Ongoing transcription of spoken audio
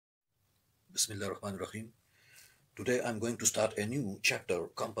Bismillahirrahmanirrahim. Today I'm going to start a new chapter,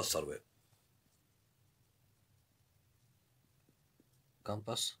 Compass Survey.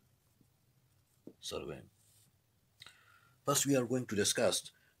 Compass Survey. First, we are going to discuss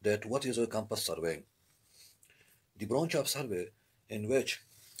that what is a compass survey. The branch of survey in which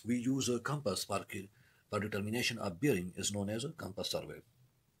we use a compass for determination of bearing is known as a compass survey.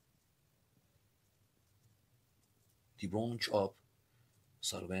 The branch of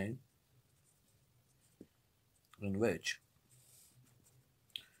surveying in which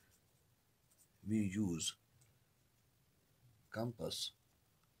we use compass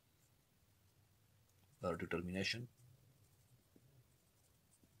for determination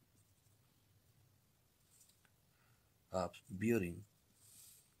of bearing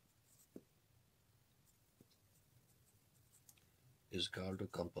is called a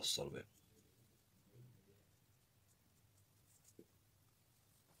compass survey.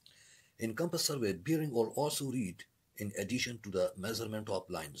 In compass survey, bearing will also read in addition to the measurement of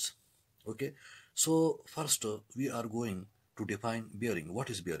lines. Okay, so first we are going to define bearing.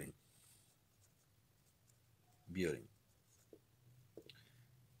 What is bearing?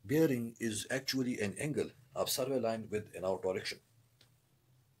 Bearing is actually an angle of survey line with an out direction.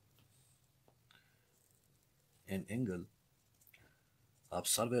 An angle of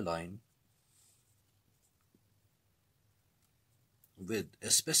survey line with a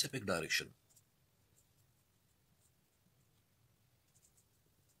specific direction.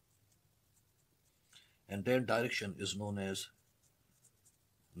 And that direction is known as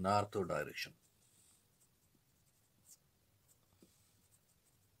north direction.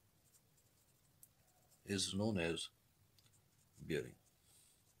 Is known as bearing.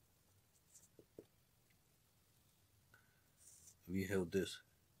 We have this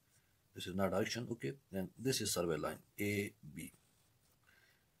is north direction, okay, and this is survey line AB.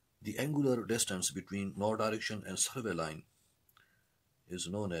 The angular distance between north direction and survey line is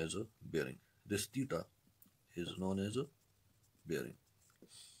known as a bearing. This theta is known as a bearing.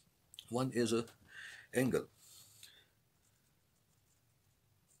 One is a angle.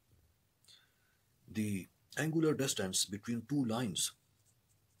 The angular distance between two lines.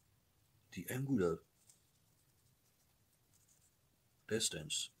 The angular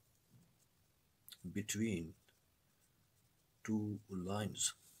distance between two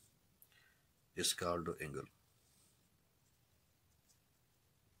lines is called the angle.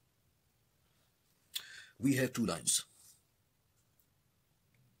 We have two lines,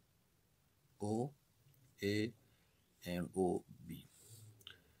 OA and OB.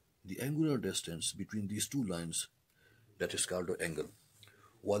 The angular distance between these two lines, that is called the angle,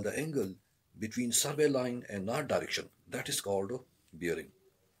 while the angle between survey line and north direction, that is called bearing.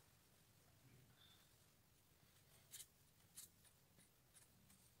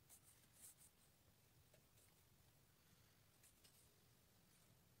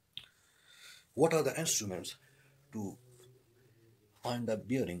 What are the instruments to find the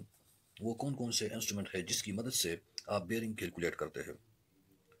bearing? वो कौन कौन से instrument है जिसकी मदद से आप bearing calculate करते हैं?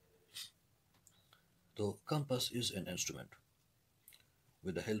 तो compass is an instrument.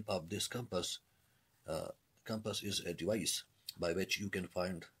 With the help of this compass, compass is a device by which you can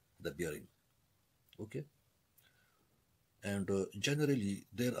find the bearing. Okay, and generally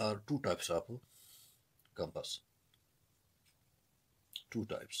there are two types of compass. Two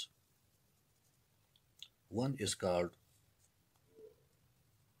types. One is called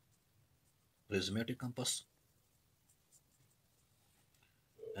Prismatic Compass,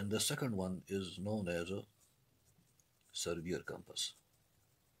 and the second one is known as a Surveyor Compass.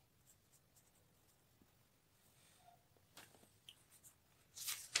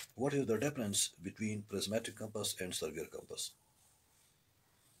 What is the difference between Prismatic Compass and Surveyor Compass?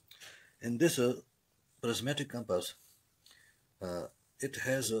 In this Prismatic Compass, it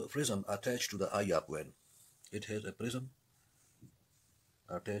has a prism attached to the eye of one. It has a prism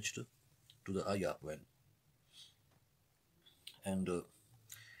attached to the eye of one, and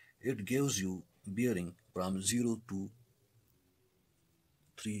it gives you bearing from 0 to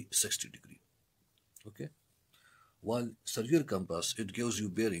 360 degree. Okay, while Surveyor Compass, it gives you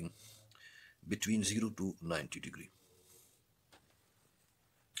bearing between 0 to 90 degree.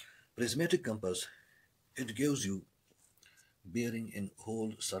 Prismatic Compass, it gives you bearing in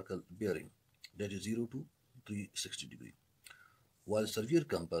whole circle bearing, that is 0 to 360 degree. While Surveyor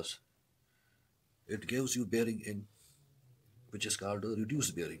Compass, it gives you bearing in which is called a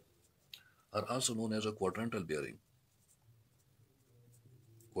reduced bearing, or also known as a quadrantal bearing.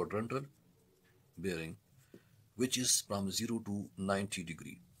 Quadrantal bearing, which is from 0 to 90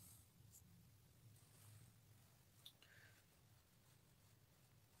 degree.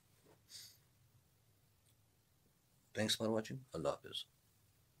 Thanks for watching. Allah Hafiz.